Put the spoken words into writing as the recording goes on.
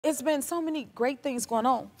it's been so many great things going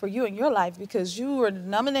on for you in your life because you were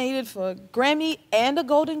nominated for a Grammy and a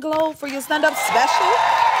Golden Globe for your stand-up special.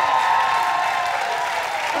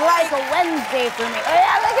 Like a Wednesday for me. Oh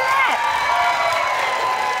yeah, look at that.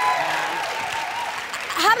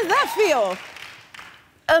 How does that feel?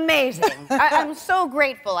 Amazing. I'm so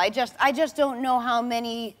grateful. I just don't know how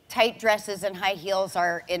many tight dresses and high heels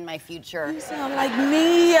are in my future. You sound like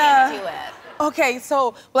me. Do it. Okay,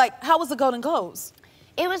 so like, how was the Golden Globes?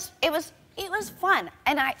 It was fun,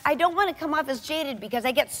 and I don't want to come off as jaded because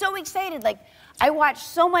I get so excited. Like, I watch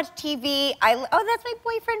so much TV. Oh, that's my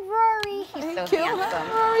boyfriend Rory. He's so handsome.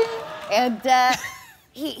 Rory. And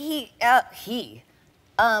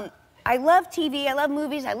I love TV. I love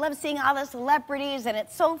movies. I love seeing all the celebrities, and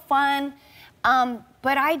it's so fun.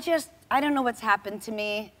 But I don't know what's happened to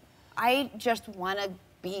me. I just want to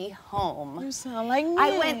be home. You sound like me.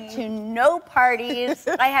 I went to no parties.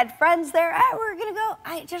 I had friends there. We're gonna go.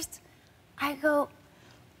 I go,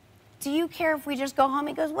 do you care if we just go home?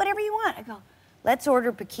 He goes, whatever you want. I go, let's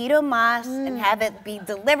order Paquito Mas and have it be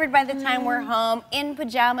delivered by the time we're home in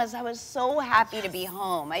pajamas. I was so happy to be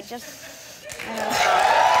home. I don't know.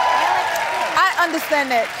 I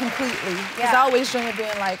understand that completely. Because I always dream of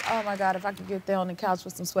being like, oh my God, if I could get there on the couch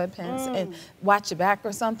with some sweatpants and watch it back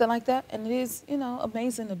or something like that. And it is, you know,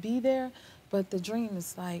 amazing to be there. But the dream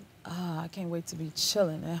is like, I can't wait to be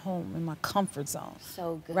chilling at home in my comfort zone.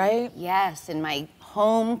 So good. Right? Yes, in my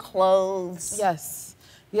home clothes. Yes,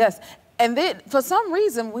 yes. And then, for some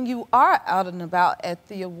reason, when you are out and about at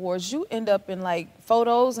the awards, you end up in, like,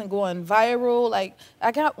 photos and going viral. Like,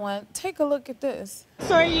 I got one. Take a look at this.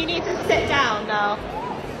 Sorry, you need to sit down now.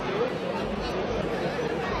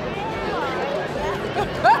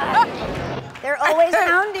 They're always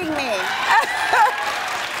hounding me.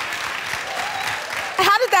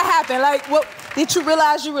 How did that happen? Like, what, did you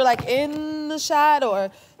realize you were, like, in the shot,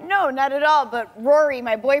 or? No, not at all. But Rory,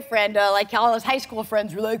 my boyfriend, like all his high school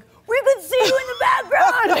friends were like, we could see you in the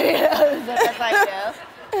background. That's like,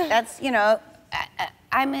 that's, you know,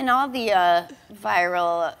 I'm in all the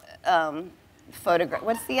viral photograph.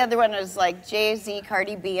 What's the other one? It was like Jay-Z,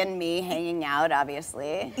 Cardi B, and me hanging out,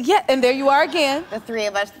 obviously. Yeah, and there you are again. The three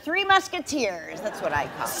of us, three musketeers. That's what I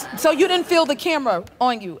call it. So you didn't feel the camera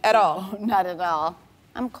on you at all? No, not at all.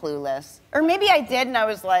 I'm clueless. Or maybe I did, and I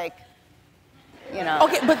was like, you know.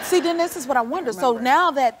 Okay, but see, then this is what I wonder. So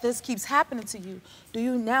now that this keeps happening to you, do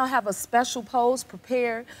you now have a special pose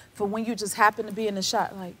prepared for when you just happen to be in the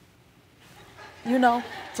shot? Like, you know,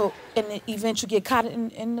 for in the event you get caught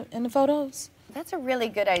in the photos? That's a really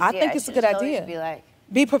good idea. I think it's a good idea.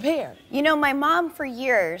 Be prepared. You know, my mom for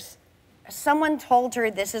years, someone told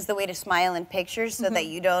her this is the way to smile in pictures so that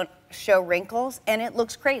you don't show wrinkles, and it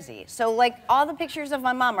looks crazy. So, like, all the pictures of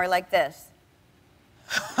my mom are like this.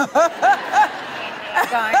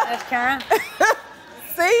 Going, this Karen.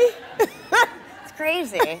 See? It's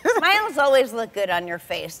crazy. Smiles always look good on your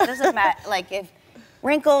face. It doesn't matter, like, if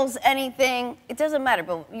wrinkles, anything, it doesn't matter.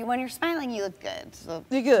 But when you're smiling, you look good. So.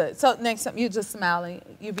 You're good. So next time you're just smiling,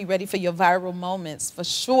 you'll be ready for your viral moments for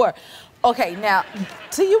sure. Okay, now,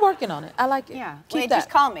 see, you're working on it. I like it. Yeah. Keep Wait, that. just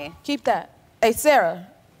call me. Keep that. Hey, Sarah.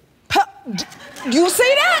 You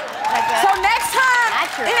see that? So next time,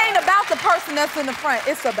 it ain't about the person that's in the front.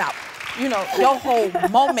 It's about, you know, your whole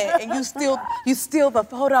moment, and you steal the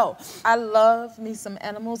photo. I love me some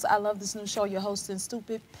animals. I love this new show you're hosting,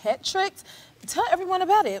 Stupid Pet Tricks. Tell everyone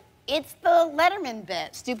about it. It's the Letterman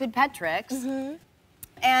bit, Stupid Pet Tricks.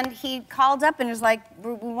 And he called up and was like,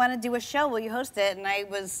 we want to do a show, will you host it? And I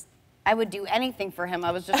would do anything for him.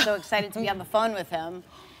 I was just so excited to be on the phone with him.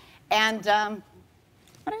 And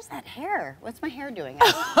what is that hair? What's my hair doing?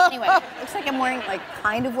 Anyway, looks like I'm wearing, like,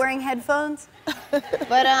 kind of wearing headphones.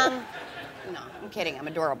 But, no, I'm kidding. I'm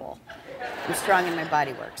adorable. I'm strong and my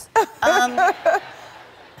body works.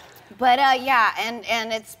 But, yeah,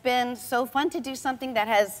 and it's been so fun to do something that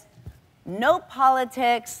has no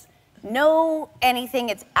politics, no anything.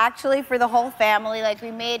 It's actually for the whole family. Like,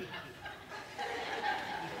 we made...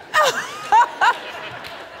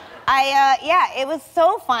 yeah, it was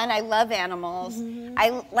so fun. I love animals.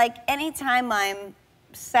 I like anytime I'm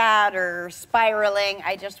sad or spiraling,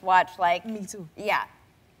 I just watch like... Me too. Yeah,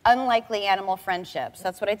 unlikely animal friendships.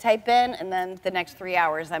 That's what I type in, and then the next 3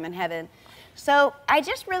 hours I'm in heaven. So I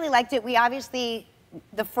just really liked it. We obviously,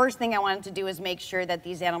 the first thing I wanted to do was make sure that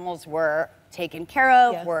these animals were taken care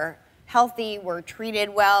of, were healthy, were treated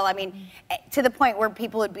well. I mean, to the point where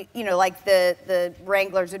people would be, you know, like the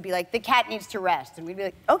wranglers would be like, the cat needs to rest. And we'd be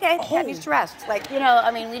like, okay, the cat needs to rest. Like, you know,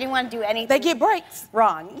 I mean, we didn't want to do anything. They get breaks.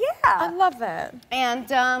 Wrong. Yeah. I love that. And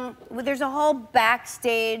there's a whole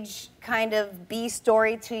backstage kind of B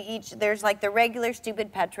story to each. There's like the regular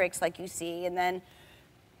stupid pet tricks like you see, and then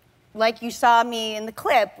like you saw me in the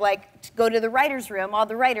clip, like to go to the writer's room, all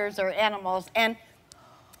the writers are animals. And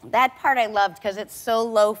that part I loved because it's so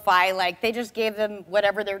lo-fi, like they just gave them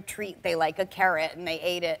whatever their treat they like, a carrot, and they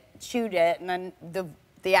ate it, chewed it, and then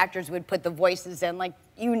the actors would put the voices in, like,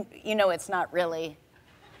 you know it's not really,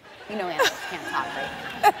 you know animals can't talk,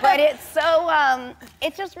 right? But it's so,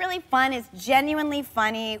 it's just really fun, it's genuinely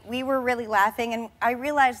funny, we were really laughing, and I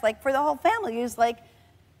realized, like, for the whole family, it was like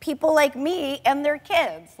people like me and their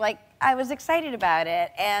kids, like, I was excited about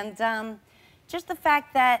it, and just the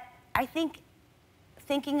fact that I think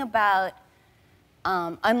thinking about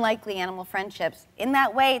unlikely animal friendships, in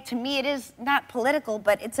that way, to me, it is not political,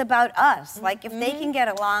 but it's about us. Like, if they can get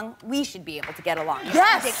along, we should be able to get along. It's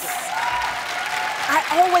ridiculous. I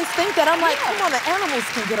always think that. I'm like, come on, the animals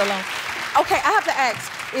can get along. Okay, I have to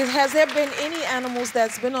ask, has there been any animals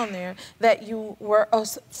that's been on there that you were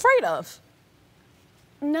afraid of?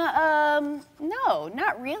 No, no,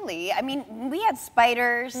 not really. I mean, we had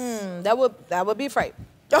spiders. That would be afraid.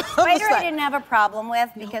 Spider I didn't have a problem with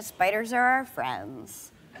because spiders are our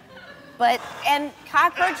friends. And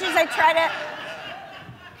cockroaches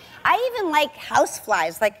I even like house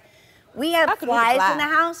flies. Like, we have flies in the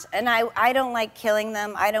house, and I don't like killing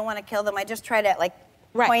them. I don't want to kill them. I just try to, like,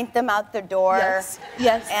 point them out the door.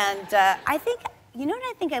 Yes. And I think, you know what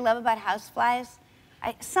I think I love about house flies?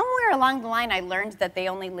 Somewhere along the line, I learned that they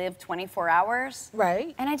only live 24 hours.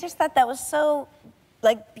 Right. And I just thought that was so,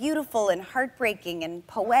 like, beautiful and heartbreaking and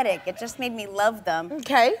poetic. It just made me love them.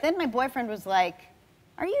 Okay. Then my boyfriend was like,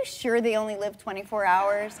 are you sure they only live 24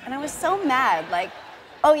 hours? And I was so mad, like,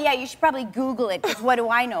 oh yeah, you should probably Google it, because what do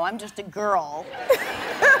I know? I'm just a girl.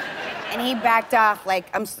 And he backed off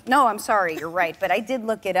like, no, I'm sorry, you're right, but I did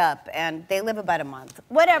look it up, and they live about a month.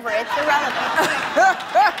 Whatever, it's irrelevant.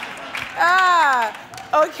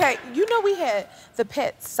 Okay, you know we had the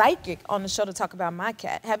pet psychic on the show to talk about my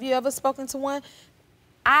cat. Have you ever spoken to one?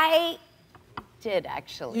 I did,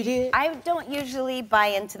 actually. You did? I don't usually buy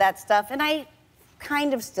into that stuff, and I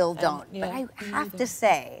kind of still don't. Yeah, but I have to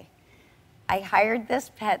say, I hired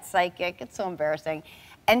this pet psychic. It's so embarrassing.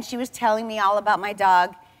 And she was telling me all about my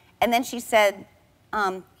dog. And then she said,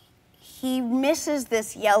 he misses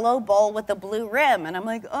this yellow bowl with a blue rim. And I'm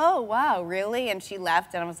like, oh, wow, really? And she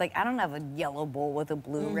left, and I was like, I don't have a yellow bowl with a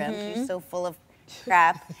blue rim. She's so full of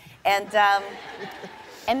crap.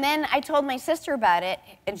 And then I told my sister about it,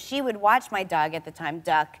 and she would watch my dog at the time,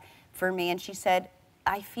 Duck, for me, and she said,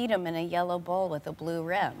 I feed him in a yellow bowl with a blue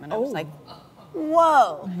rim. And I was like,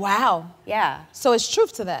 whoa. Wow. Yeah. So it's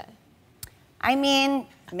truth to that? I mean,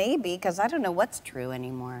 maybe, because I don't know what's true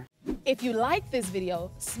anymore. If you like this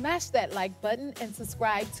video, smash that like button and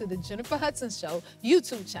subscribe to the Jennifer Hudson Show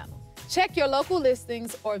YouTube channel. Check your local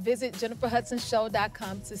listings or visit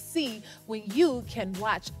jenniferhudsonshow.com to see when you can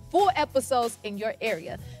watch full episodes in your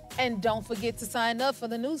area. And don't forget to sign up for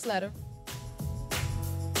the newsletter.